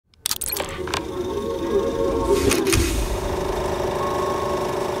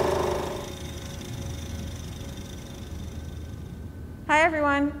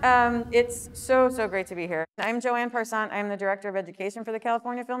It's so great to be here. I'm Joanne Parsant. I'm the Director of Education for the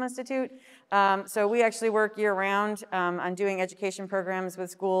California Film Institute. So we actually work year-round on doing education programs with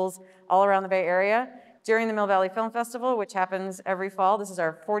schools all around the Bay Area. During the Mill Valley Film Festival, which happens every fall, this is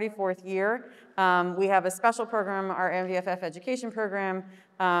our 44th year, we have a special program, our MVFF education program,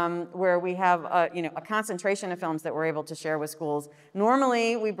 where we have a concentration of films that we're able to share with schools.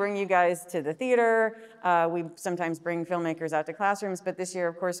 Normally, we bring you guys to the theater. We sometimes bring filmmakers out to classrooms, but this year,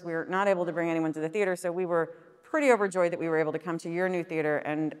 of course, we were not able to bring anyone to the theater, so we were pretty overjoyed that we were able to come to your new theater,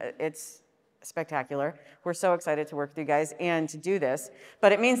 and it's spectacular. We're so excited to work with you guys and to do this.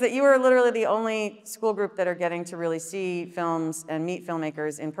 But it means that you are literally the only school group that are getting to really see films and meet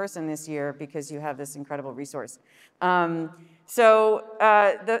filmmakers in person this year because you have this incredible resource. The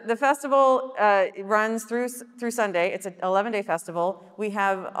festival runs through Sunday. It's an 11-day festival. We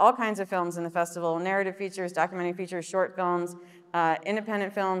have all kinds of films in the festival: narrative features, documentary features, short films,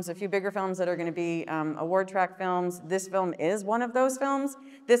 independent films, a few bigger films that are going to be award track films. This film is one of those films.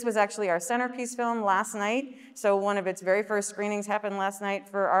 This was actually our centerpiece film last night. So one of its very first screenings happened last night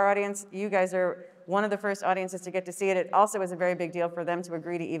for our audience. You guys are one of the first audiences to get to see it. It also is a very big deal for them to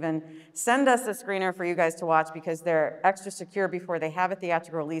agree to even send us a screener for you guys to watch, because they're extra secure before they have a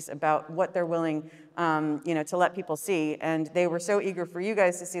theatrical release about what they're willing to let people see. And they were so eager for you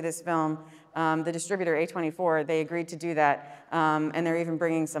guys to see this film. The distributor, A24, they agreed to do that. And they're even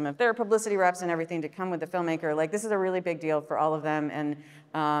bringing some of their publicity reps and everything to come with the filmmaker. Like, this is a really big deal for all of them, and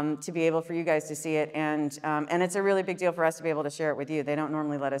to be able for you guys to see it. And it's a really big deal for us to be able to share it with you. They don't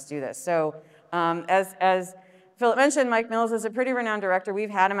normally let us do this. So as Philip mentioned, Mike Mills is a pretty renowned director. We've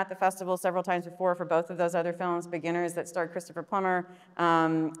had him at the festival several times before for both of those other films, Beginners, that starred Christopher Plummer,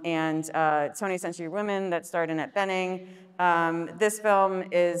 and 20th Century Women, that starred Annette Bening. This film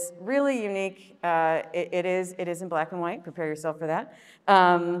is really unique. It is in black and white. Prepare yourself for that.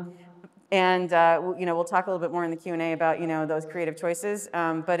 We'll talk a little bit more in the Q&A about those creative choices.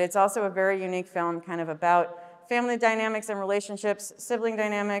 But it's also a very unique film, kind of about family dynamics and relationships, sibling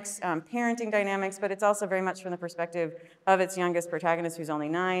dynamics, parenting dynamics, but it's also very much from the perspective of its youngest protagonist, who's only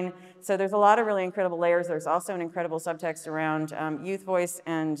 9. So there's a lot of really incredible layers. There's also an incredible subtext around youth voice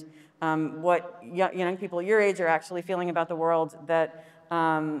and what young people your age are actually feeling about the world that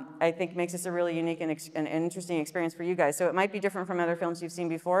I think makes this a really unique and interesting experience for you guys. So it might be different from other films you've seen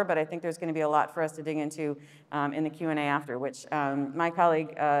before, but I think there's going to be a lot for us to dig into in the Q&A after, which my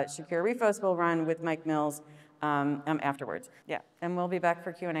colleague Shakira Refos will run with Mike Mills afterwards. Yeah, and we'll be back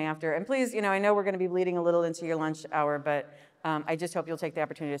for Q&A after. And please, I know we're going to be bleeding a little into your lunch hour, but I just hope you'll take the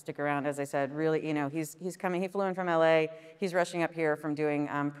opportunity to stick around. As I said, really, he's coming. He flew in from LA. He's rushing up here from doing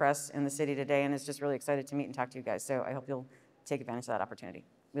press in the city today, and is just really excited to meet and talk to you guys. So I hope you'll take advantage of that opportunity.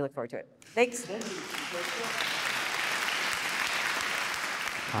 We look forward to it. Thanks.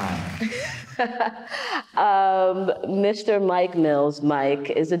 Mr. Mike Mills, Mike,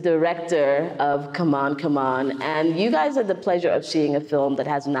 is the director of Come On, Come On, and you guys had the pleasure of seeing a film that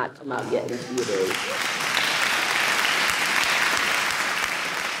has not come out yet in theaters.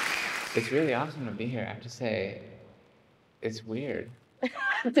 It's really awesome to be here. I have to say, it's weird.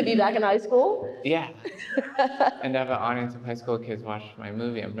 To be back in high school? Yeah. And to have an audience of high school kids watch my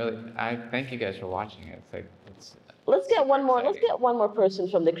movie, I thank you guys for watching it. Let's get one more person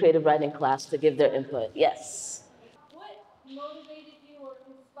from the creative writing class to give their input. Yes. What motivated you or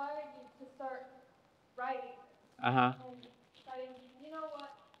inspired you to start writing? Uh-huh. And deciding, you know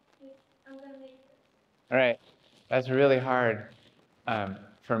what, I'm going to make this. All right. That's really hard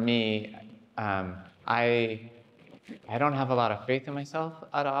for me. I don't have a lot of faith in myself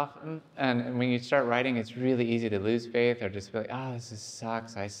often, and when you start writing, it's really easy to lose faith or just be like, oh, this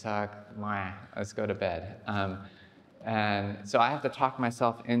sucks, I suck, let's go to bed. And so I have to talk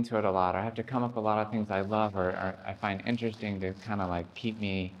myself into it a lot. I have to come up with a lot of things I love or I find interesting to kind of like keep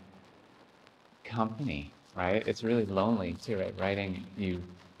me company, right? It's really lonely too, right? Writing,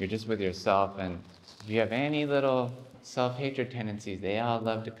 you're just with yourself, and if you have any little self-hatred tendencies, they all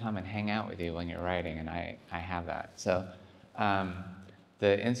love to come and hang out with you when you're writing, and I have that. So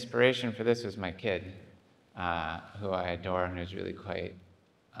the inspiration for this was my kid, who I adore and who's really quite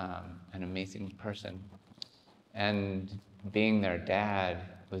an amazing person. And being their dad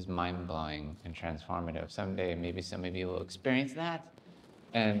was mind-blowing and transformative. Someday, maybe some of you will experience that.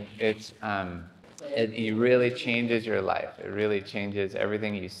 And it really changes your life. It really changes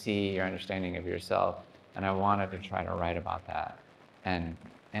everything you see, your understanding of yourself. And I wanted to try to write about that. And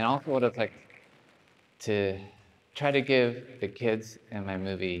also what it's like to try to give the kids in my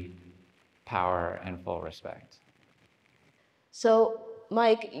movie power and full respect. So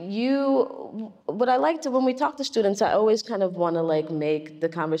Mike, what I like to, when we talk to students, I always kind of want to like make the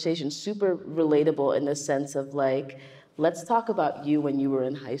conversation super relatable in the sense of like, let's talk about you when you were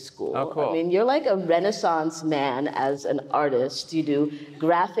in high school. Oh, cool. I mean, you're like a Renaissance man as an artist. You do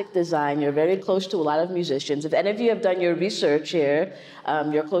graphic design. You're very close to a lot of musicians. If any of you have done your research here,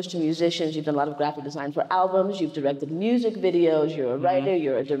 you're close to musicians. You've done a lot of graphic design for albums. You've directed music videos. You're a writer.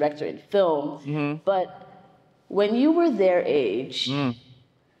 You're a director in film. But when you were their age...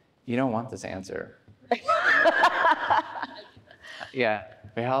 You don't want this answer. Yeah.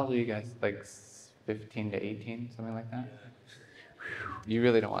 Wait, how old are you guys? Like 15 to 18, something like that? You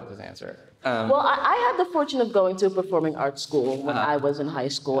really don't want this answer. Well, I had the fortune of going to a performing arts school when I was in high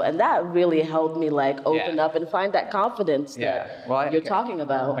school, and that really helped me like open up and find that confidence that you're talking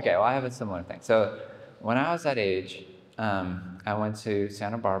about. Okay, well, I have a similar thing. So when I was that age, I went to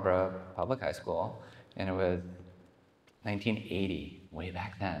Santa Barbara Public High School, and it was 1980, way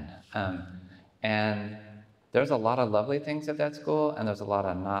back then. And there's a lot of lovely things at that school, and there's a lot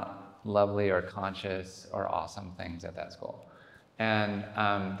of not lovely or conscious or awesome things at that school. And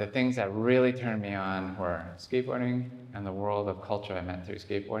the things that really turned me on were skateboarding and the world of culture I met through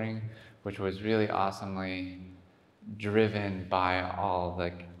skateboarding, which was really awesomely driven by all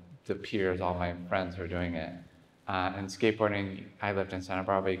the peers, all my friends who were doing it. And skateboarding, I lived in Santa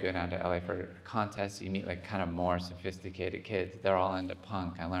Barbara. You go down to LA for contests, you meet like kind of more sophisticated kids. They're all into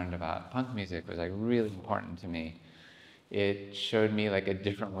punk. I learned about punk music was like really important to me. It showed me like a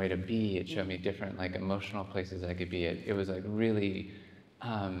different way to be. It showed me different like emotional places I could be. It was like really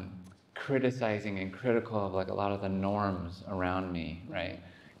criticizing and critical of like a lot of the norms around me, right?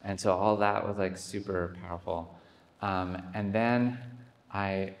 And so all that was like super powerful. And then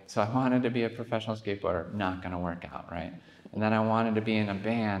I wanted to be a professional skateboarder, not gonna work out, right? And then I wanted to be in a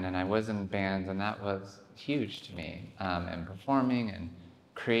band, and I was in bands, and that was huge to me. And performing and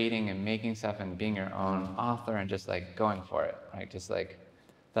creating and making stuff and being your own author and just like going for it, right? Just like,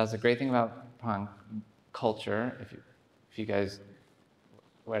 that's the great thing about punk culture, if you guys,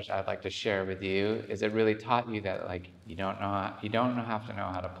 which I'd like to share with you, is it really taught you that like, you don't have to know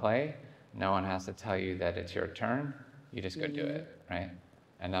how to play. No one has to tell you that it's your turn. You just go do it, right?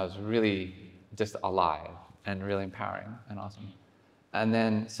 And that was really just alive and really empowering and awesome. And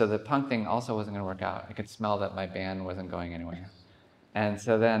then, so the punk thing also wasn't gonna work out. I could smell that my band wasn't going anywhere. And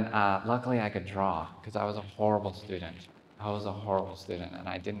so then, luckily I could draw, because I was a horrible student. And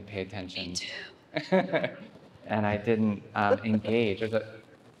I didn't pay attention. Me too. And I didn't engage.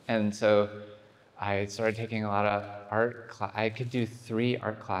 And so I started taking a lot of art I could do 3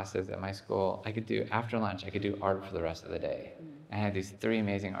 art classes at my school. I could do, after lunch, I could do art for the rest of the day. I had these 3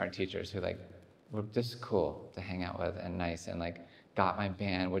 amazing art teachers who like were just cool to hang out with and nice, and like got my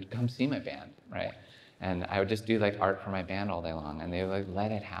band, would come see my band, right? And I would just do like art for my band all day long, and they would like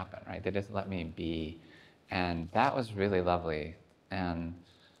let it happen, right? They just let me be. And that was really lovely. And,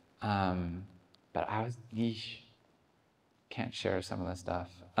 but I was, can't share some of this stuff.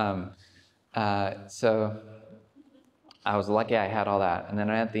 So I was lucky I had all that. And then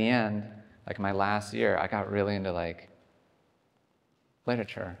at the end, like my last year, I got really into like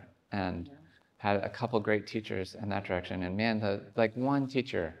literature and had a couple great teachers in that direction. And man, like one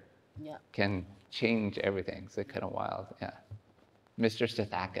teacher can change everything. It's kind of wild, yeah. Mr.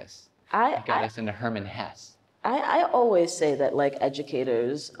 Stathakis got us into Herman Hesse. I always say that like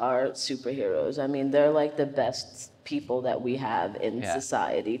educators are superheroes. I mean, they're like the best people that we have in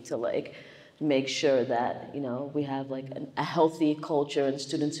society to like make sure that, you know, we have like a healthy culture and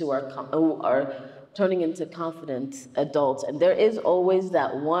students who are turning into confident adults. And there is always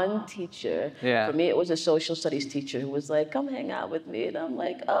that one teacher. For me, it was a social studies teacher who was like, come hang out with me. And I'm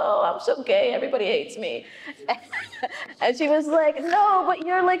like, oh, I'm so gay. Everybody hates me. And she was like, no, but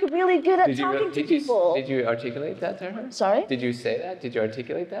you're like really good at talking to people. Did you articulate that to her? Sorry? Did you say that? Did you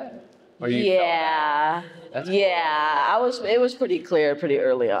articulate that? Or you it was pretty clear pretty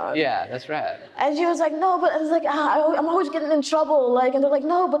early on. Yeah, that's right. And she was like, no, but I was like, I'm always getting in trouble. Like, and they're like,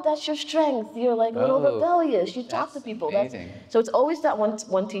 no, but that's your strength. You're like a little rebellious. You talk to people. Amazing. So it's always that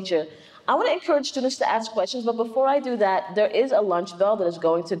one teacher. I want to encourage students to ask questions, but before I do that, there is a lunch bell that is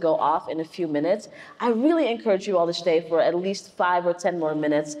going to go off in a few minutes. I really encourage you all to stay for at least 5 or 10 more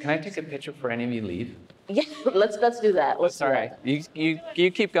minutes. Can I take a picture before any of you leave? Yeah, let's do that. Sorry,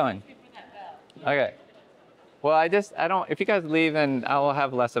 you keep going. Okay. Well, if you guys leave, then I will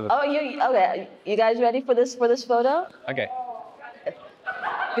have less of a... okay. You guys ready for this photo? Okay.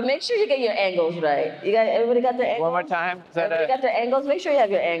 Make sure you get your angles right. Everybody got their angles? One more time. Everybody got their angles? Make sure you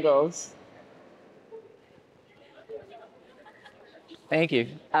have your angles. Thank you.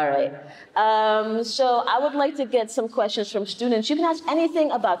 All right. So I would like to get some questions from students. You can ask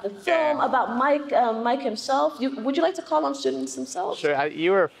anything about the film, about Mike himself. Would you like to call on students themselves? Sure,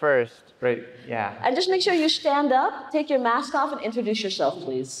 you were first, right? Yeah. And just make sure you stand up, take your mask off, and introduce yourself,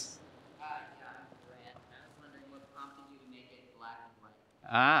 please.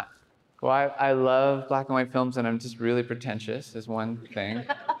 Well, I love black and white films, and I'm just really pretentious is one thing.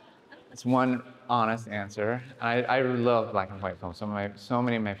 It's one honest answer. I love black and white films. So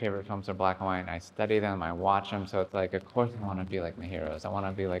many of my favorite films are black and white, and I study them, I watch them, so it's like, of course I want to be like my heroes. I want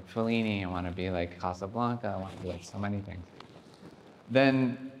to be like Fellini, I want to be like Casablanca, I want to be like so many things.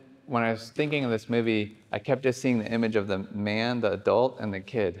 Then, when I was thinking of this movie, I kept just seeing the image of the man, the adult, and the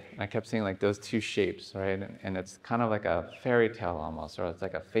kid. And I kept seeing like those two shapes, right? And it's kind of like a fairy tale almost, or it's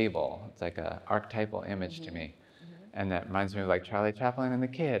like a fable. It's like an archetypal image to me. And that reminds me of like Charlie Chaplin and the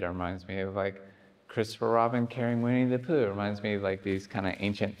Kid, or reminds me of like Christopher Robin carrying Winnie the Pooh. It reminds me of like these kind of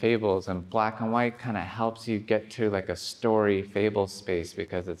ancient fables, and black and white kind of helps you get to like a story fable space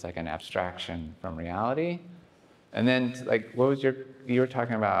because it's like an abstraction from reality. And then like, what was you were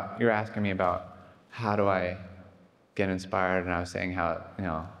talking about, you were asking me about how do I get inspired, and I was saying how,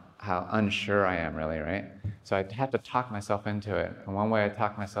 how unsure I am really, right? So I had to talk myself into it. And one way I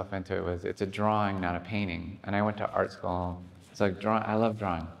talked myself into it was, it's a drawing, not a painting. And I went to art school. It's like drawing, I love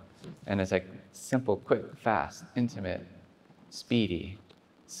drawing. And it's like simple, quick, fast, intimate, speedy.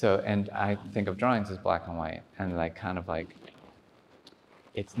 So, and I think of drawings as black and white, and like kind of like,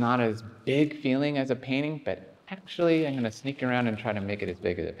 it's not as big feeling as a painting, but actually I'm gonna sneak around and try to make it as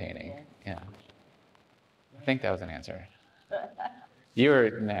big as a painting. Yeah. I think that was an answer. You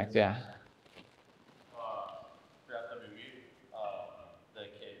were next, yeah. Throughout the movie, the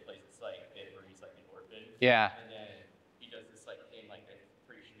kid plays this like bit where he's like an orphan. Yeah. And then he does this like thing, like I'm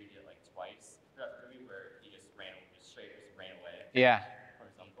pretty sure he did it like twice throughout the movie, where he just ran away. Yeah. From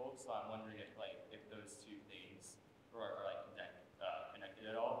his uncle. So I'm wondering if those two things are like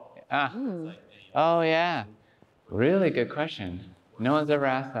connected at all. Oh yeah. Really good question. No one's ever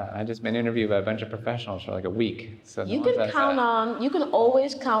asked that. I've just been interviewed by a bunch of professionals for like a week. So You can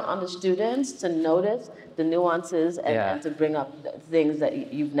always count on the students to notice the nuances and to bring up things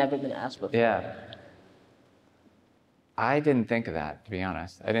that you've never been asked before. Yeah. I didn't think of that, to be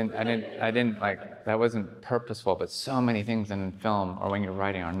honest. I didn't like, that wasn't purposeful, but so many things in film or when you're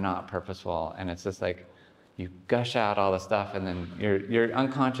writing are not purposeful. And it's just like, you gush out all the stuff, and then your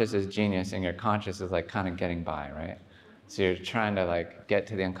unconscious is genius and your conscious is like kind of getting by, right? So you're trying to like get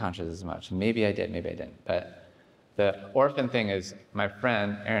to the unconscious as much. Maybe I did, maybe I didn't. But the orphan thing is, my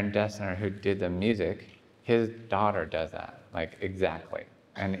friend Aaron Dessner, who did the music, his daughter does that, like exactly.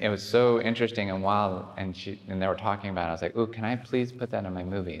 And it was so interesting and wild, and they were talking about it. I was like, ooh, can I please put that in my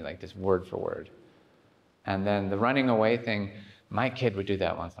movie, like just word for word? And then the running away thing, my kid would do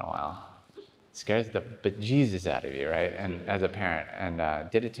that once in a while. Scares the bejesus out of you, right? And as a parent,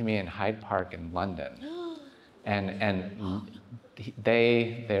 and did it to me in Hyde Park in London. And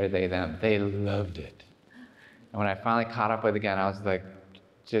they loved it. And when I finally caught up with it again, I was like,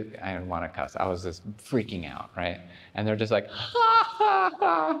 I didn't want to cuss. I was just freaking out, right? And they're just like, ha, ha,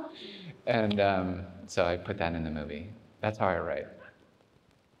 ha. And so I put that in the movie. That's how I write.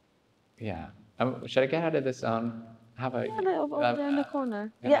 Yeah. Should I get out of this zone? How about over there in the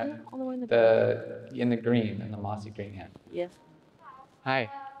corner. All the way in the corner. In the green, in the mossy green, yeah. Yeah. Hi. I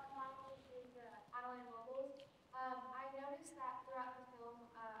noticed that throughout the film,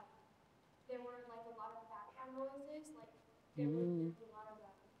 there were like a lot of background noises, like there was a lot of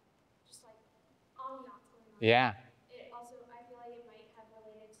just like ambiance going on. Yeah. It also, I feel like it might have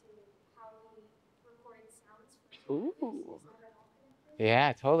related to how he recorded sounds for Ooh.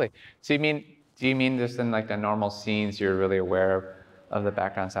 Yeah, totally. So do you mean just in like the normal scenes you're really aware of the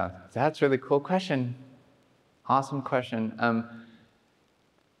background sound? That's a really cool question. Awesome question.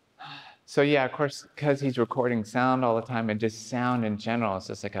 So yeah, of course, because he's recording sound all the time, and just sound in general, it's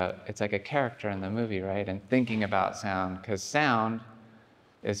just like a character in the movie, right? And thinking about sound, because sound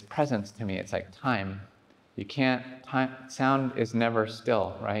is presence to me. It's like time. Sound is never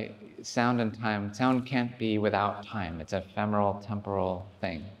still, right? Sound and time, sound can't be without time. It's an ephemeral, temporal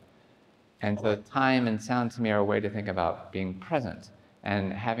thing. And so time and sound to me are a way to think about being present.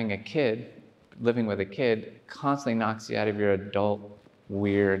 And having a kid, living with a kid, constantly knocks you out of your adult,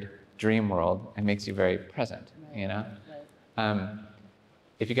 weird dream world and makes you very present, you know?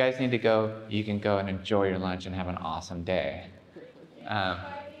 If you guys need to go, you can go and enjoy your lunch and have an awesome day.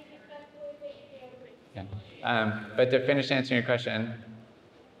 But to finish answering your question,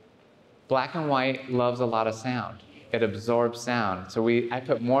 black and white loves a lot of sound. It absorbs sound. So I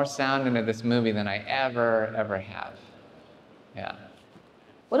put more sound into this movie than I ever have. Yeah.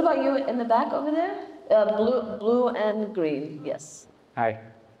 What about you in the back over there? Blue and green, yes. Hi. Hi,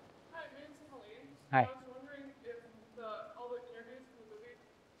 my name's Colleen. Hi. I was wondering if all the interviews in the movie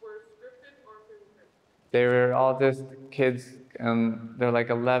were scripted or if they were written. They were all just kids, they're like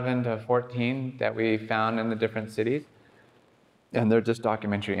 11 to 14 that we found in the different cities. And they're just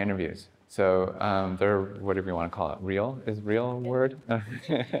documentary interviews. So they're, whatever you want to call it, real is real word.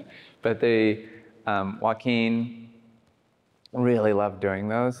 But they, Joaquin really loved doing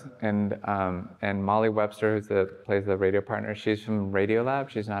those. And Molly Webster, who plays the radio partner, she's from Radiolab.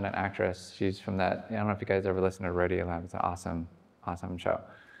 She's not an actress. She's from that, I don't know if you guys ever listened to Radiolab. It's an awesome, awesome show.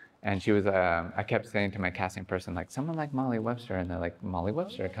 And she was, I kept saying to my casting person, like, someone like Molly Webster. And they're like, Molly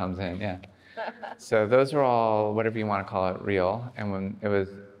Webster comes in, yeah. So those are all, whatever you want to call it, real. And when it was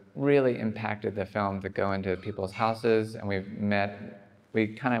really impacted the film to go into people's houses, and we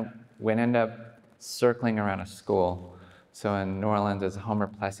kind of end up circling around a school. So in New Orleans, there's a Homer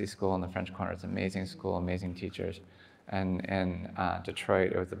Plessy School in the French Quarter. It's an amazing school, amazing teachers. And in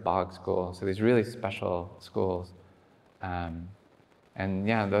Detroit, it was the Bog School. So these really special schools. And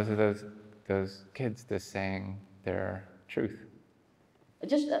yeah, those are those kids just saying their truth.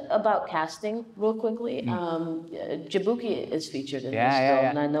 Just about casting, real quickly. Jabuki is featured in this film,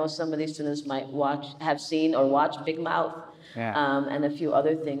 and I know some of these students might have seen or watched Big Mouth, and a few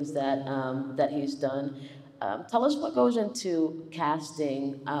other things that he's done. Tell us what goes into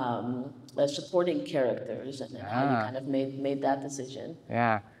casting supporting characters, and how you kind of made that decision.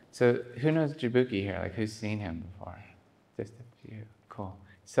 Yeah. So who knows Jabuki here? Like, who's seen him before? Just a few. Cool.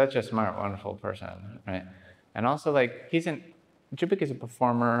 Such a smart, wonderful person, right? And also, like, Jabuki's a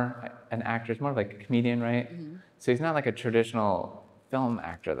performer, an actor. He's more like a comedian, right? Mm-hmm. So he's not like a traditional film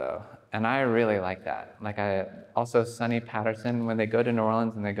actor, though. And I really like that. Like, also Sonny Patterson, when they go to New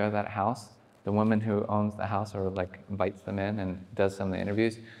Orleans and they go to that house, the woman who owns the house or like invites them in and does some of the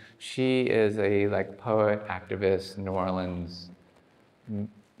interviews, she is a like poet, activist, New Orleans,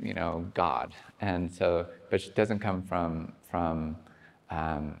 god. And so, but she doesn't come from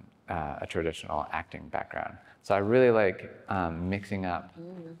a traditional acting background. So I really like mixing up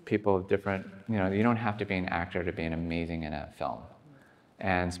people of different, you don't have to be an actor to be an amazing in a film.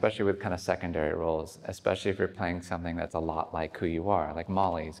 And especially with kind of secondary roles, especially if you're playing something that's a lot like who you are. Like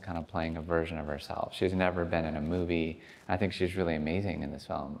Molly's kind of playing a version of herself. She's never been in a movie. I think she's really amazing in this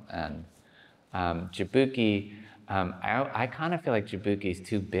film. And Jabuki, I kind of feel like Jabuki's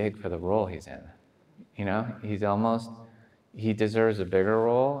too big for the role he's in. He deserves a bigger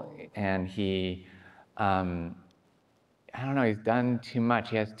role, and I don't know, he's done too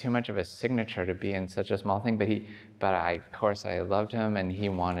much. He has too much of a signature to be in such a small thing, but of course I loved him and he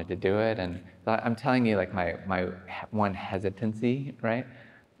wanted to do it. And I'm telling you, like, my one hesitancy, right?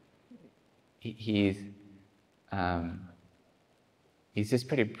 He's just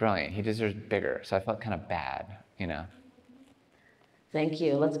pretty brilliant. He deserves bigger. So I felt kind of bad, Thank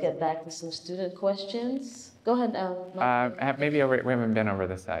you. Let's get back to some student questions. Go ahead. Maybe we haven't been over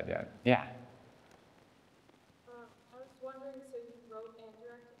this side yet. Yeah. I was wondering, so you wrote and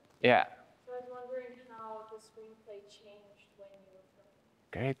directed? Yeah. So I was wondering how the screenplay changed when you were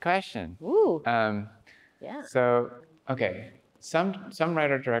filming. Great question. Ooh. Yeah. So, okay. Some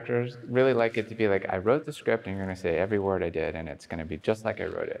writer-directors really like it to be like, I wrote the script and you're going to say every word I did and it's going to be just like I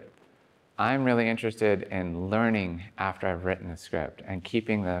wrote it. I'm really interested in learning after I've written the script and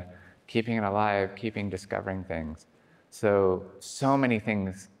keeping it alive, discovering things. So many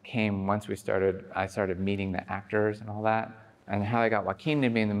things came once I started meeting the actors and all that. And how I got Joaquin to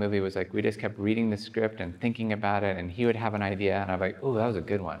be in the movie was like, we just kept reading the script and thinking about it, and he would have an idea, and I'm like, oh, that was a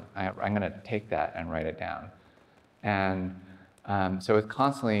good one. I'm going to take that and write it down. And so it's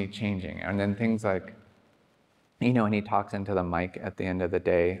constantly changing. And then things like, when he talks into the mic at the end of the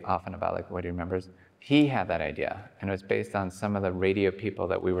day, often about like what he remembers, he had that idea. And it was based on some of the radio people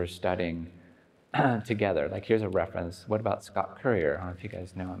that we were studying together. Like, here's a reference. What about Scott Courier? I don't know if you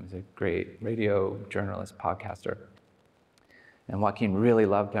guys know him. He's a great radio journalist, podcaster. And Joaquin really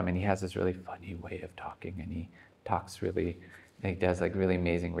loved him, and he has this really funny way of talking, and he does like really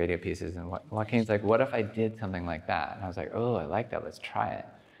amazing radio pieces. And Joaquin's like, what if I did something like that? And I was like, oh, I like that, let's try it.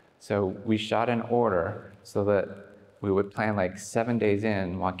 So we shot in order so that we would plan like 7 days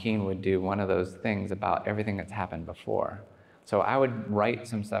in, Joaquin would do one of those things about everything that's happened before. So I would write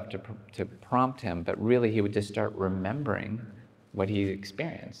some stuff to prompt him, but really he would just start remembering what he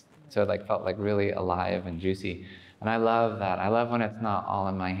experienced. So it felt like really alive and juicy. And I love that. I love when it's not all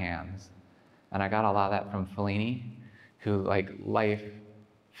in my hands. And I got a lot of that from Fellini, who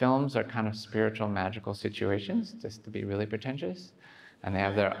films are kind of spiritual, magical situations, just to be really pretentious. And they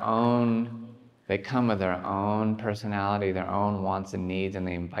have their own they come with their own personality, their own wants and needs, and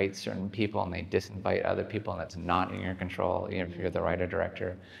they invite certain people and they disinvite other people, and it's not in your control if you're the writer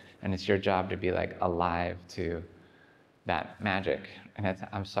director. And it's your job to be like alive to that magic. And that's,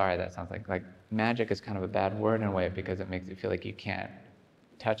 I'm sorry, that sounds like magic is kind of a bad word in a way because it makes you feel like you can't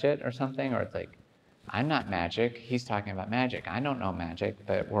touch it or something, or it's like, I'm not magic, he's talking about magic. I don't know magic,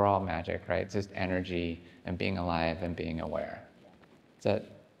 but we're all magic, right? It's just energy and being alive and being aware. Is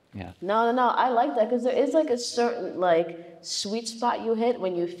that, yeah. No, I like that because there is like a certain like sweet spot you hit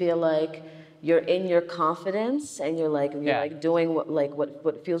when you feel like you're in your confidence and you're like doing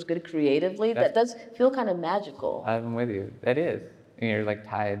what feels good creatively. That does feel kind of magical. I'm with you. That is. And you're like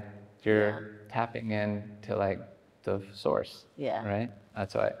tied. You're tapping in to like the source. Yeah. Right.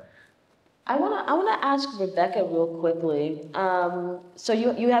 That's why. I wanna ask Rebecca real quickly. So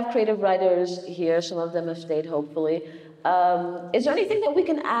you have creative writers here. Some of them have stayed, hopefully. Is there anything that we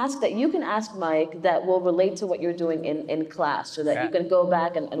can ask, that you can ask Mike, that will relate to what you're doing in class, so that you can go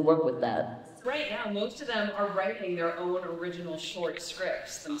back and work with that? Right now, most of them are writing their own original short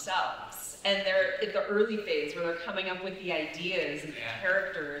scripts themselves. And they're at the early phase where they're coming up with the ideas and the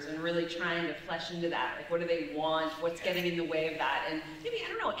characters and really trying to flesh into that. Like, what do they want? What's getting in the way of that? And maybe, I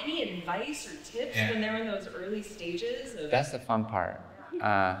don't know, any advice or tips when they're in those early stages? That's the fun part.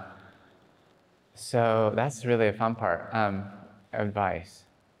 So that's really a fun part. Advice.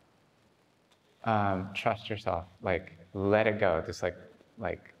 Trust yourself. Like, let it go. Just like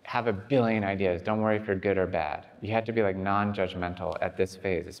have a billion ideas. Don't worry if you're good or bad. You have to be like non-judgmental at this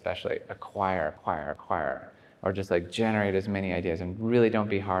phase, especially acquire, or just like generate as many ideas, and really don't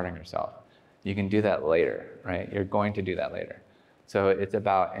be hard on yourself. You can do that later, right? You're going to do that later. So it's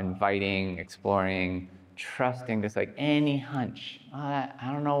about inviting, exploring, trusting, just like any hunch. I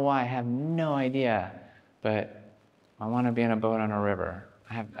don't know why, I have no idea, but I want to be in a boat on a river.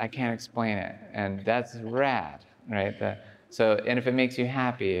 I can't explain it, and that's rad, right? And if it makes you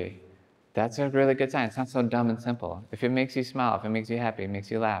happy, that's a really good sign. It's not so dumb and simple. If it makes you smile, if it makes you happy, it makes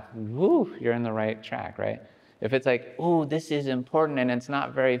you laugh, woo, you're in the right track, right? If it's like, ooh, this is important and it's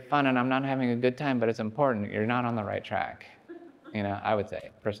not very fun and I'm not having a good time, but it's important, you're not on the right track. You know, I would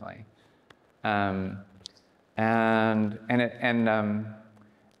say, personally. Oh,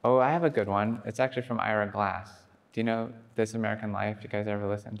 I have a good one. It's actually from Ira Glass. Do you know This American Life? You guys ever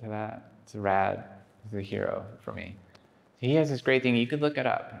listen to that? It's rad. He's a hero for me. He has this great thing. You could look it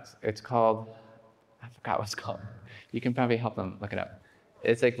up. It's called, I forgot what it's called. You can probably help them look it up.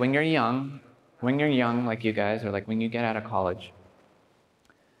 It's like when you're young like you guys, or like when you get out of college,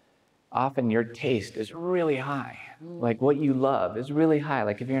 often your taste is really high. Like what you love is really high.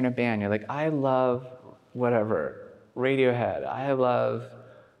 Like if you're in a band, you're like, I love whatever, Radiohead. I love,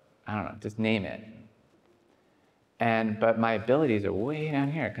 I don't know, just name it. But my abilities are way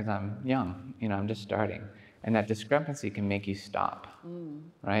down here because I'm young, you know, I'm just starting. And that discrepancy can make you stop,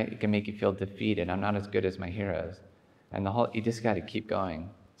 right? It can make you feel defeated. I'm not as good as my heroes. And you just got to keep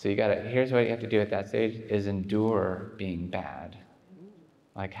going. So here's what you have to do at that stage is endure being bad.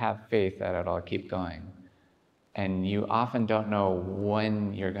 Like have faith that it'll keep going. And you often don't know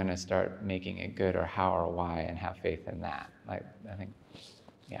when you're going to start making it good or how or why, and have faith in that. Like, I think,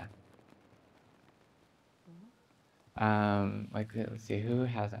 yeah. Let's see, who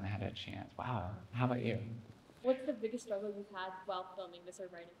hasn't had a chance? Wow, how about you? What's the biggest struggle you've had while filming this or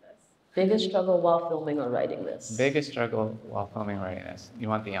writing this? Biggest struggle while filming or writing this? Biggest struggle while filming or writing this. You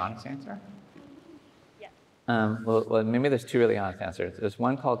want the honest answer? Yeah. Well, maybe there's two really honest answers. There's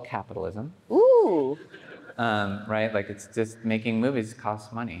one called capitalism. Ooh. Right, like it's just making movies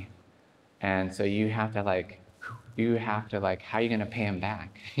costs money. And so you have to how are you gonna pay him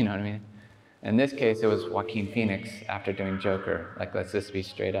back? You know what I mean? In this case, it was Joaquin Phoenix after doing Joker. Like, let's just be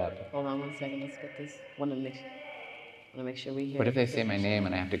straight up. Hold on 1 second, let's get this. Want to make sure we hear. What if they say my name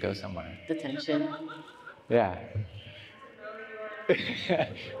and I have to go somewhere? Detention. Yeah.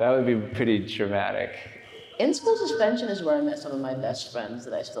 That would be pretty traumatic. In-school suspension is where I met some of my best friends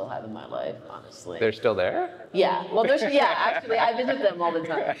that I still have in my life, honestly. They're still there? Yeah, well, actually, I visit them all the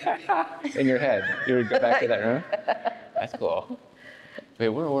time. In your head, you would go back to that room? That's cool. Wait,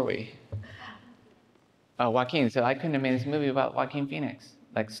 where were we? Oh, Joaquin. So I couldn't have made this movie about Joaquin Phoenix.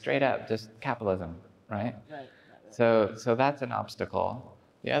 Like straight up, just capitalism, right? Right. So that's an obstacle.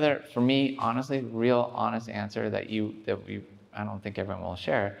 The other, for me, honestly, real honest answer that I don't think everyone will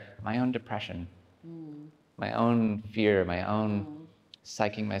share, my own depression, my own fear, my own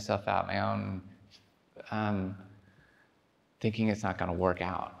psyching myself out, my own thinking it's not going to work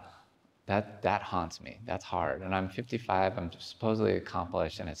out. That haunts me. That's hard. And I'm 55. I'm supposedly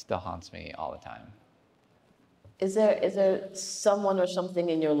accomplished, and it still haunts me all the time. Is there someone or something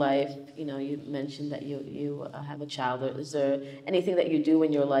in your life, you know, you mentioned that you have a child, or is there anything that you do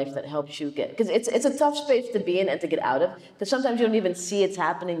in your life that helps you get, because it's a tough space to be in and to get out of, because sometimes you don't even see it's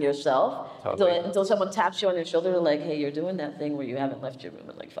happening yourself until someone taps you on your shoulder, like, hey, you're doing that thing where you haven't left your room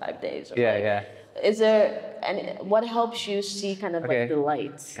in like 5 days. Or Is there, and what helps you see kind of like the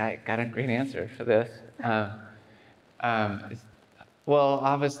light? Got a great answer for this. Well,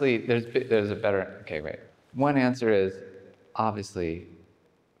 obviously, there's a better, okay, wait. One answer is, obviously,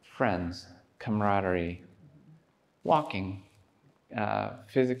 friends, camaraderie, walking,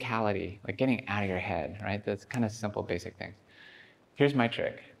 physicality, like getting out of your head, right? That's kind of simple, basic things. Here's my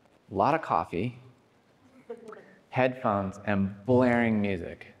trick. A lot of coffee, headphones, and blaring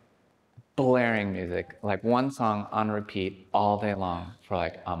music. Blaring music, like one song on repeat all day long for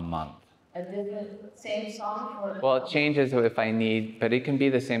like a month. And then the same song? Well, it changes if I need, but it can be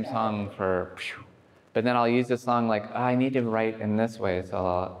the same song for, but then I'll use the song like, oh, I need to write in this way, so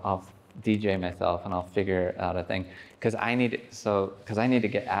I'll DJ myself and I'll figure out a thing. Because I need to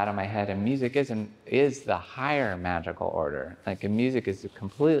get out of my head, and music is the higher magical order. Like music is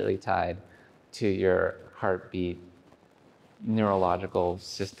completely tied to your heartbeat, neurological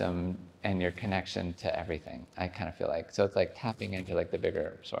system, and your connection to everything, I kind of feel like. So it's like tapping into like the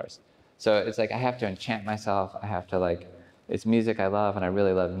bigger source. So it's like I have to enchant myself. I have to like, it's music I love, and I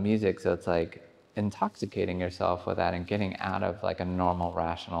really love music. So it's like intoxicating yourself with that and getting out of like a normal,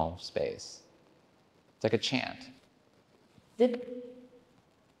 rational space. It's like a chant. Did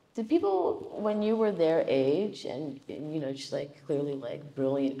people, when you were their age and you know, just like clearly like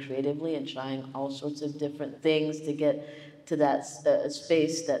brilliant creatively and trying all sorts of different things to get to that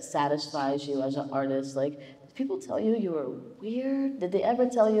space that satisfies you as an artist, like, did people tell you you were weird? Did they ever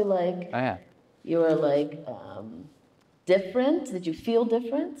tell you like, you were like different? Did you feel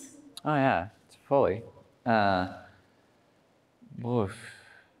different? Oh yeah, fully. Oof,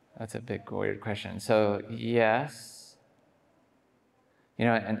 that's a big weird question. So yes, you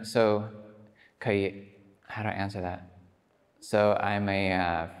know, and so, how do I answer that? So I'm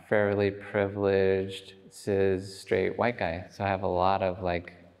a fairly privileged, cis, straight white guy. So I have a lot of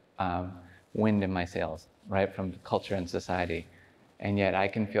like wind in my sails, right, from culture and society. And yet I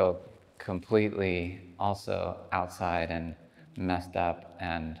can feel completely also outside and messed up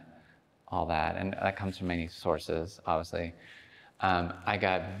and all that. And that comes from many sources, obviously. I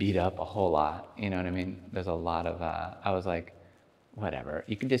got beat up a whole lot, you know what I mean? There's a lot of, I was like, whatever,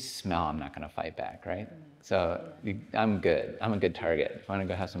 you can just smell I'm not gonna fight back, right? So I'm good, I'm a good target if I wanna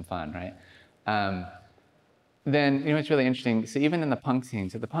go have some fun, right? Then, you know what's really interesting, so even in the punk scene,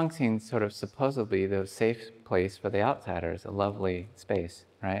 so the punk scene's sort of supposedly the safe place for the outsiders, a lovely space,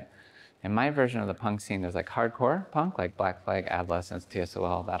 right? In my version of the punk scene, there's like hardcore punk, like Black Flag, Adolescents,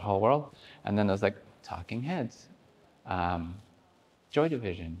 TSOL, that whole world. And then there's like Talking Heads, Joy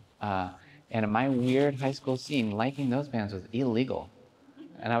Division. And in my weird high school scene, liking those bands was illegal.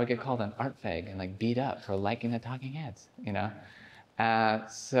 And I would get called an art fag and like beat up for liking the Talking Heads, you know?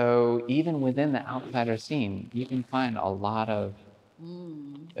 So even within the outsider scene, you can find a lot of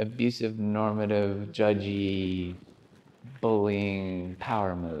abusive, normative, judgy, bullying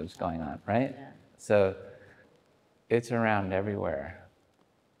power moves going on, right? Yeah. So it's around everywhere.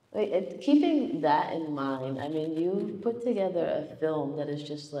 Wait, keeping that in mind, I mean, you put together a film that is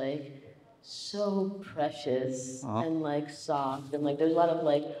just like so precious and like soft, and like there's a lot of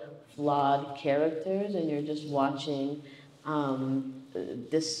like flawed characters, and you're just watching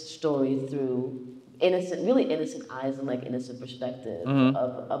this story through innocent, really innocent eyes and like innocent perspective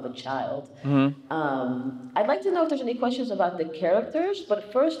of a child. I'd like to know if there's any questions about the characters,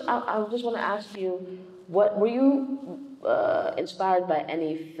 but first I just want to ask you, what were you inspired by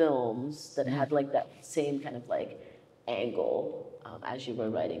any films that had like that same kind of like angle as you were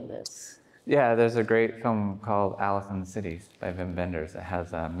writing this? Yeah, there's a great film called Alice in the Cities by Wim Wenders that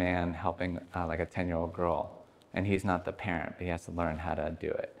has a man helping like a 10-year-old girl. And he's not the parent, but he has to learn how to do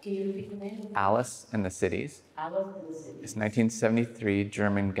it. Can you repeat the name? Alice in the Cities. Alice in the Cities. It's 1973,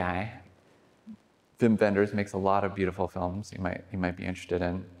 German guy. Wim Wenders makes a lot of beautiful films you might be interested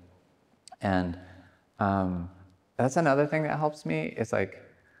in. And that's another thing that helps me is like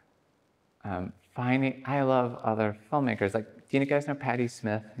finding, I love other filmmakers. Like, do you guys know Patti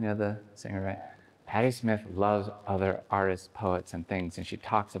Smith, you know, the singer, right? Patti Smith loves other artists, poets, and things, and she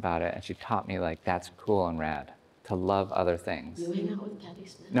talks about it, and she taught me like that's cool and rad. To love other things. You hang out with Patti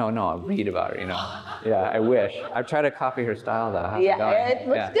Smith? No, I read about her, you know. Yeah, I wish. I try to copy her style though. How's it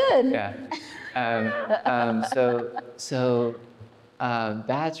looks good. Yeah. So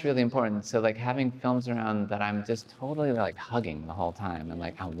that's really important. So like having films around that I'm just totally like hugging the whole time, and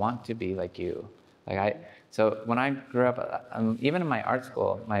like I want to be like you. So when I grew up, even in my art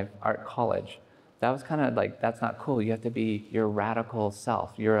school, my art college, that was kind of like, that's not cool. You have to be your radical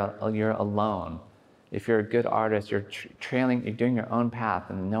self. You're alone. If you're a good artist, you're you're doing your own path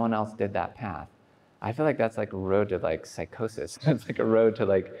and no one else did that path. I feel like that's like a road to like psychosis. It's like a road to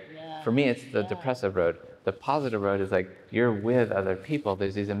like, for me, it's the depressive road. The positive road is like, you're with other people.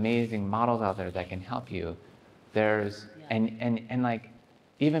 There's these amazing models out there that can help you. There's, and like,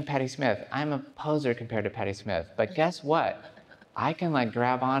 even Patti Smith, I'm a poser compared to Patti Smith, but guess what? I can like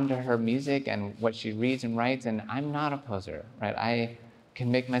grab onto her music and what she reads and writes, and I'm not a poser, right? I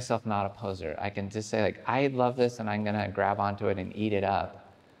can make myself not a poser. I can just say like, I love this and I'm gonna grab onto it and eat it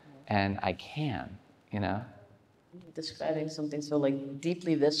up. And I can, you know? Describing something so like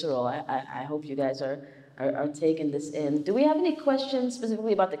deeply visceral. I hope you guys are taking this in. Do we have any questions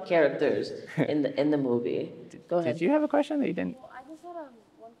specifically about the characters in the movie? Go ahead. Did you have a question that you didn't? Well, I just had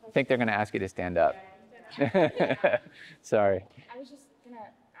one question. I think they're gonna ask you to stand up. Sorry. I was just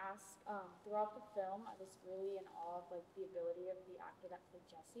gonna ask, throughout the film, I was really in awe of like the ability of the actor that played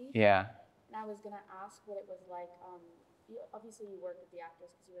Jesse. Yeah. And I was gonna ask what it was like. Obviously you worked with the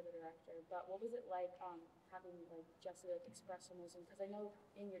actors because you were the director, but what was it like having like Jesse like express emotion? Because I know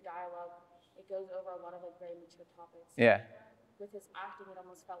in your dialogue it goes over a lot of like very mature topics. Yeah. With his acting, it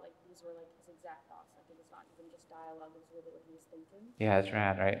almost felt like these were like his exact thoughts. Like it was not even just dialogue; it was really what he was thinking. Yeah, that's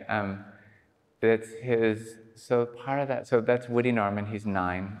rad, right? That's his. So part of that. So that's Woody Norman. He's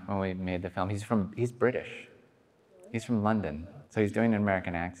 9 when we made the film. He's British. He's from London, so he's doing an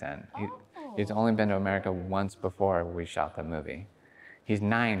American accent. He's only been to America once before we shot the movie. He's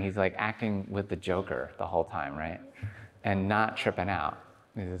 9. He's like acting with the Joker the whole time, right? And not tripping out.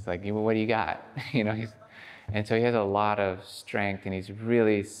 He's just like, what do you got? You know. And so he has a lot of strength, and he's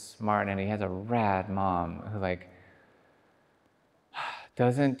really smart, and he has a rad mom who like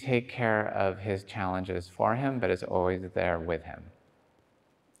doesn't take care of his challenges for him, but is always there with him.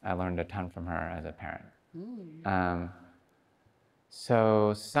 I learned a ton from her as a parent.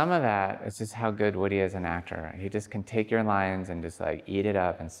 So some of that is just how good Woody is an actor. He just can take your lines and just like eat it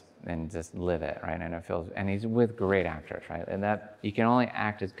up and just live it, right? And it feels, and he's with great actors, right? And that you can only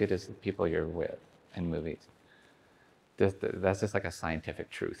act as good as the people you're with in movies. That's just like a scientific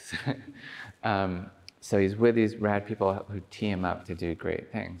truth. So he's with these rad people who tee him up to do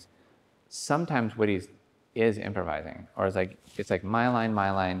great things. Sometimes Woody is improvising, or it's like my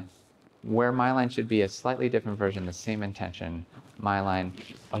line, where my line should be a slightly different version, the same intention, my line,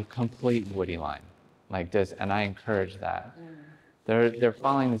 a complete Woody line, like this, and I encourage that. They're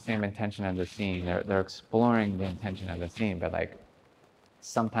following the same intention of the scene. They're exploring the intention of the scene, but like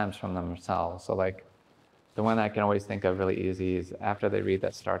sometimes from themselves. So like the one I can always think of really easy is after they read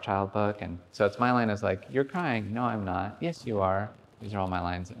that Star Child book, and so it's my line is like, you're crying. No, I'm not. Yes, you are. These are all my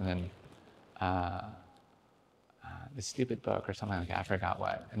lines, and then the stupid book or something like that, I forgot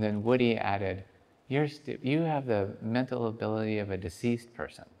what. And then Woody added, you have the mental ability of a deceased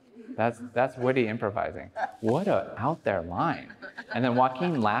person. That's Woody improvising. What a out there line. And then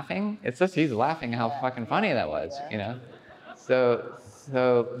Joaquin laughing, it's just he's laughing how fucking funny that was, you know? So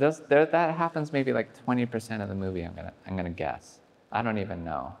that happens maybe like 20% of the movie, I'm gonna guess. I don't even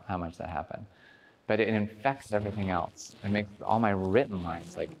know how much that happened. But it infects everything else. It makes all my written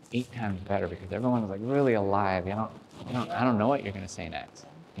lines like 8 times better because everyone's like really alive. I don't know what you're gonna say next.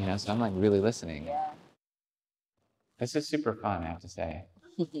 You know, so I'm like really listening. This is super fun, I have to say.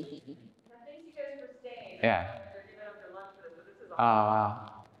 Thank you guys for staying. Yeah. You're giving up your lunch for this, but this is Oh,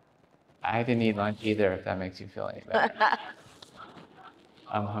 wow. I didn't eat lunch either, if that makes you feel any better.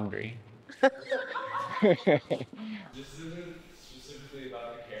 I'm hungry. This isn't specifically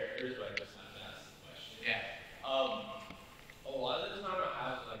about the characters, but I just have to ask the question. Yeah. A lot of the time I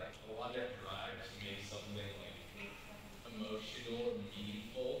have like a lot of drive to make something like emotional or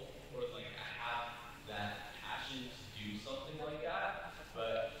meaningful, or like I have that passion to do something like that,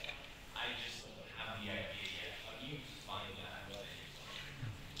 but I just don't have the idea yet. How do you find that?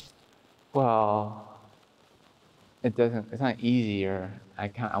 Well, it's not easier.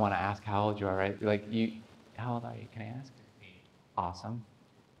 I want to ask how old you are, right? Like how old are you? Can I ask? Awesome.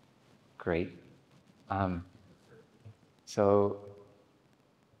 Great. So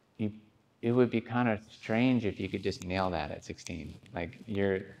it would be kind of strange if you could just nail that at 16. Like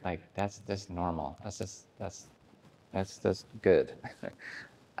you're like, that's just normal. That's just good.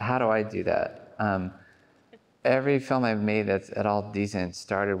 How do I do that? Every film I've made that's at all decent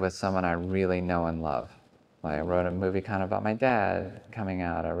started with someone I really know and love. Like I wrote a movie kind of about my dad coming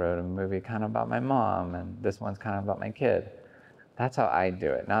out. I wrote a movie kind of about my mom, and this one's kind of about my kid. That's how I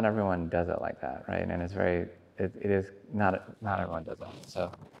do it. Not everyone does it like that, right? And it's very, it is not everyone does that.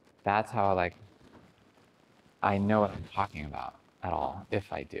 So that's how I like I know what I'm talking about at all,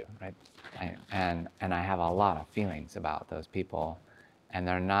 if I do, right? And I have a lot of feelings about those people, and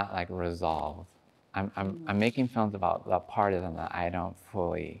they're not like resolved. I'm making films about the part of them that I don't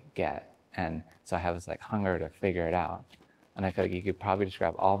fully get, and so I have this like hunger to figure it out. And I feel like you could probably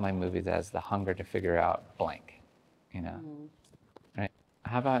describe all my movies as the hunger to figure out blank, you know? Right?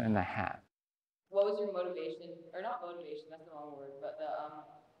 How about In the Hat? What was your motivation, or not motivation, that's the wrong word, but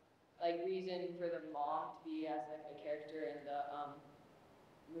the like reason for the mom to be as like a character in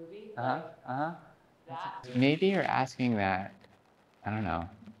the movie? That. Maybe you're asking that, I don't know,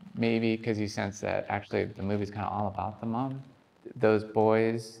 maybe because you sense that actually the movie's kind of all about the mom. Those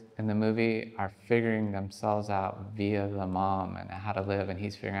boys in the movie are figuring themselves out via the mom and how to live, and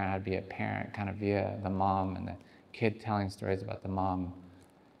he's figuring out how to be a parent kind of via the mom, and the kid telling stories about the mom.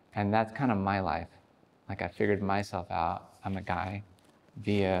 And that's kind of my life. Like I figured myself out. I'm a guy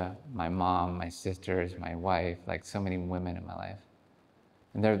via my mom, my sisters, my wife, like so many women in my life.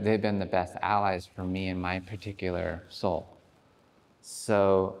 And they've been the best allies for me in my particular soul.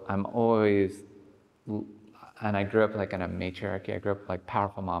 So I'm always, and I grew up like in a matriarchy. I grew up like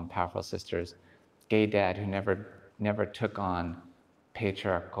powerful mom, powerful sisters, gay dad who never took on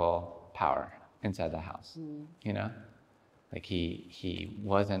patriarchal power inside the house, you know? Like he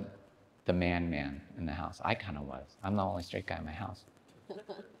wasn't the man in the house. I kind of was. I'm the only straight guy in my house.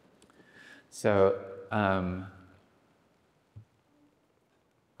 So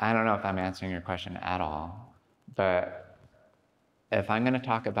I don't know if I'm answering your question at all, but if I'm going to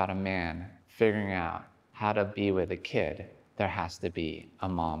talk about a man figuring out how to be with a kid, there has to be a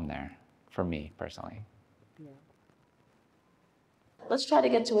mom there for me personally. Let's try to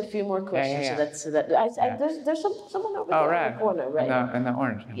get to a few more questions. Yeah. So that there's someone over there right. in the corner, right? In the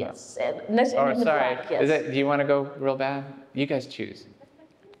orange. Yes, and next Oh, in the sorry. black. Yes. Do you want to go real bad? You guys choose.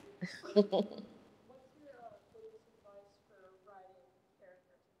 What's your biggest advice for writing characters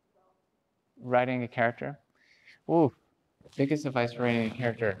and development? Writing a character? Ooh, biggest advice for writing a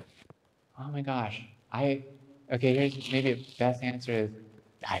character. Oh my gosh. Okay, here's maybe the best answer is,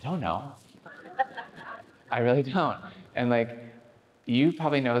 I don't know. I really don't. And like, you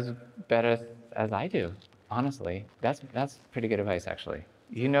probably know as better as I do, honestly. That's pretty good advice, actually.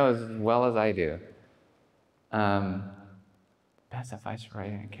 You know as well as I do. Best advice for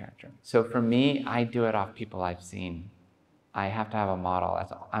writing a character. So for me, I do it off people I've seen. I have to have a model.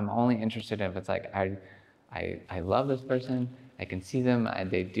 I'm only interested if it's like, I love this person, I can see them,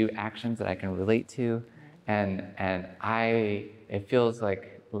 they do actions that I can relate to, and it feels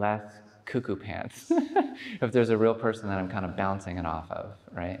like less cuckoo pants if there's a real person that I'm kind of bouncing it off of,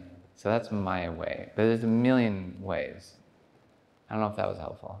 right? So that's my way. But there's a million ways. I don't know if that was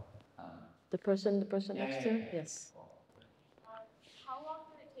helpful. The person next to? Yes. How long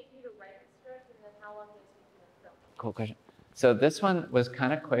did it take you to write the script, and then how long did it take you to film? Cool question. So this one was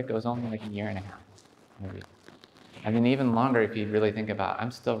kind of quick. It was only like a year and a half, maybe. And then even longer if you really think about,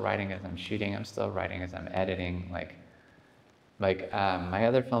 I'm still writing as I'm shooting. I'm still writing as I'm editing. Like my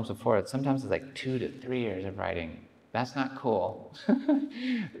other films before, sometimes it's like 2 to 3 years of writing. That's not cool.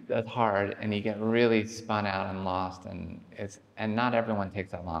 That's hard, and you get really spun out and lost, and not everyone takes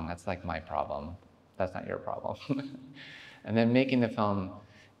that long. That's like my problem. That's not your problem. And then making the film,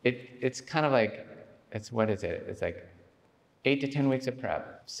 it's kind of like, what is it? It's like 8 to 10 weeks of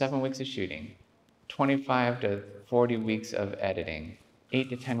prep, 7 weeks of shooting, 25 to 40 weeks of editing, 8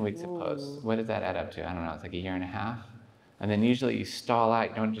 to 10 weeks of post. What does that add up to? I don't know, it's like a year and a half. And then usually you stall out,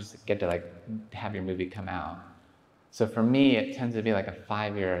 you don't just get to like have your movie come out. So for me, it tends to be like a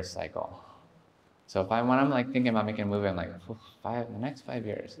 5-year cycle. So when I'm like thinking about making a movie, I'm like, the next 5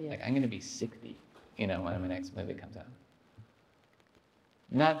 years, like I'm gonna be 60, when my next movie comes out.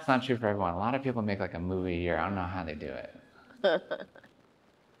 And that's not true for everyone. A lot of people make like a movie a year. I don't know how they do it. How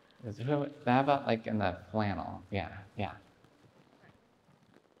about like in the flannel? Yeah. Okay,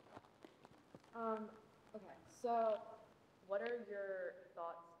 so what are your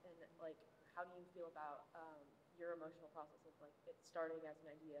thoughts and like how do you feel about your emotional process of like it starting as an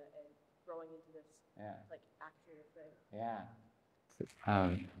idea and growing into this like actual thing?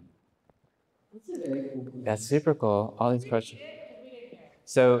 That's super cool. All these questions.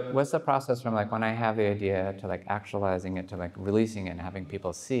 So what's the process from like when I have the idea to like actualizing it to like releasing it and having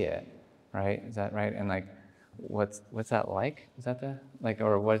people see it, right? Is that right? And like, what's that like? Is that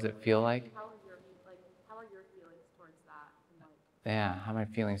or what does it feel like? How are your feelings towards that? And, like, Yeah, how are my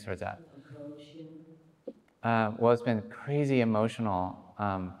feelings towards that? Well, it's been crazy emotional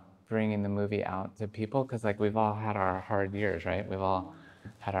bringing the movie out to people because like we've all had our hard years, right? We've all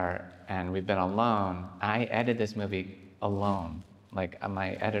had and we've been alone. I edited this movie alone Like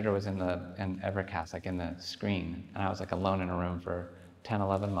my editor was in Evercast, like in the screen, and I was like alone in a room for 10,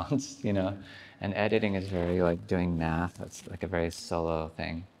 11 months, you know? And editing is very like doing math. It's like a very solo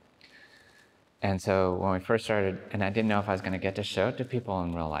thing. And so when we first started, and I didn't know if I was going to get to show it to people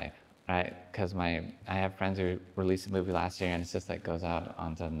in real life, right? Because I have friends who released a movie last year and it's just like goes out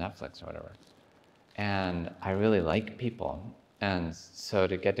onto Netflix or whatever. And I really like people. And so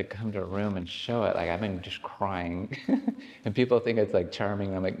to get to come to a room and show it, like I've been just crying. And people think it's like charming.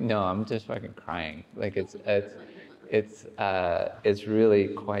 And I'm like, no, I'm just fucking crying. Like it's really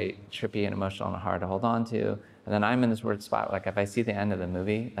quite trippy and emotional and hard to hold on to. And then I'm in this weird spot. Like if I see the end of the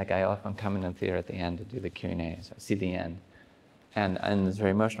movie, like I often come in the theater at the end to do the Q&A. So I see the end. And it's very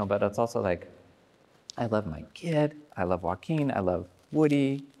emotional, but it's also like, I love my kid. I love Joaquin. I love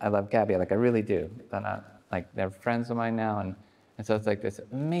Woody. I love Gaby. Like I really do. They're friends of mine now. And so it's like this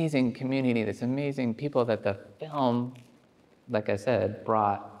amazing community, this amazing people that the film, like I said,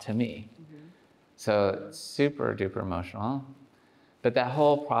 brought to me. Mm-hmm. So it's super duper emotional. But that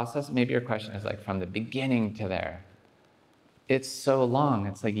whole process, maybe your question is like from the beginning to there. It's so long,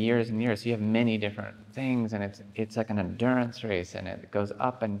 it's like years and years. So you have many different things and it's like an endurance race and it goes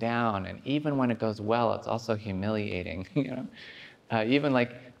up and down. And even when it goes well, it's also humiliating, you know? Even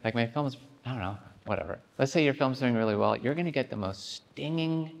like my films, I don't know, whatever. Let's say your film's doing really well, you're gonna get the most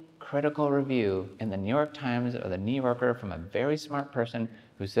stinging critical review in the New York Times or the New Yorker from a very smart person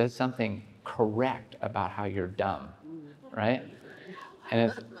who says something correct about how you're dumb, right? And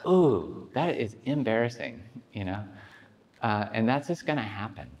it's, ooh, that is embarrassing, you know? And that's just gonna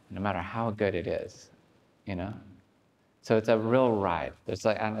happen, no matter how good it is, you know? So it's a real ride. There's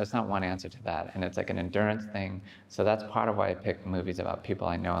not one answer to that, and it's like an endurance thing. So that's part of why I pick movies about people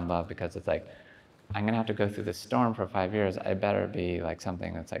I know and love, because it's like, I'm gonna have to go through this storm for 5 years. I better be like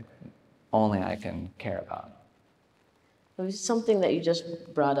something that's like only I can care about. It was something that you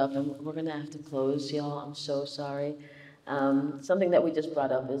just brought up, and we're gonna have to close, y'all. I'm so sorry. Something that we just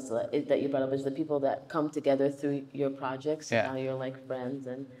brought up is the people that come together through your projects. Yeah. And now you're like friends,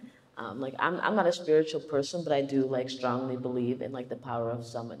 and like I'm not a spiritual person, but I do like strongly believe in like the power of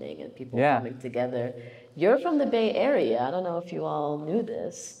summoning and people coming together. You're from the Bay Area. I don't know if you all knew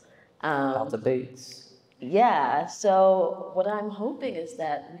this. All debates. Yeah. So what I'm hoping is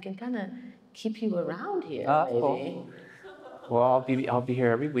that we can kind of keep you around here, maybe. Cool. Well, I'll be here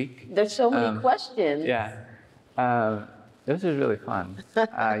every week. There's so many questions. Yeah. This is really fun.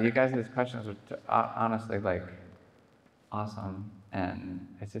 You guys' questions are honestly like awesome, and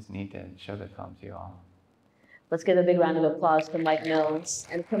it's just neat to show the film to you all. Let's give a big round of applause for Mike Mills.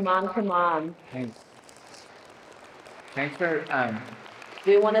 And come on. Thanks for.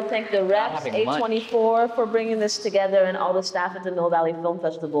 We want to thank the reps, A24, for bringing this together, and all the staff at the Mill Valley Film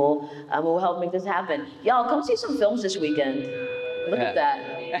Festival who will help make this happen. Y'all, come see some films this weekend. Look at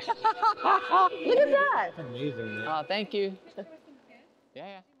that. Look at that. Amazing. Oh, thank you.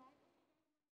 Yeah.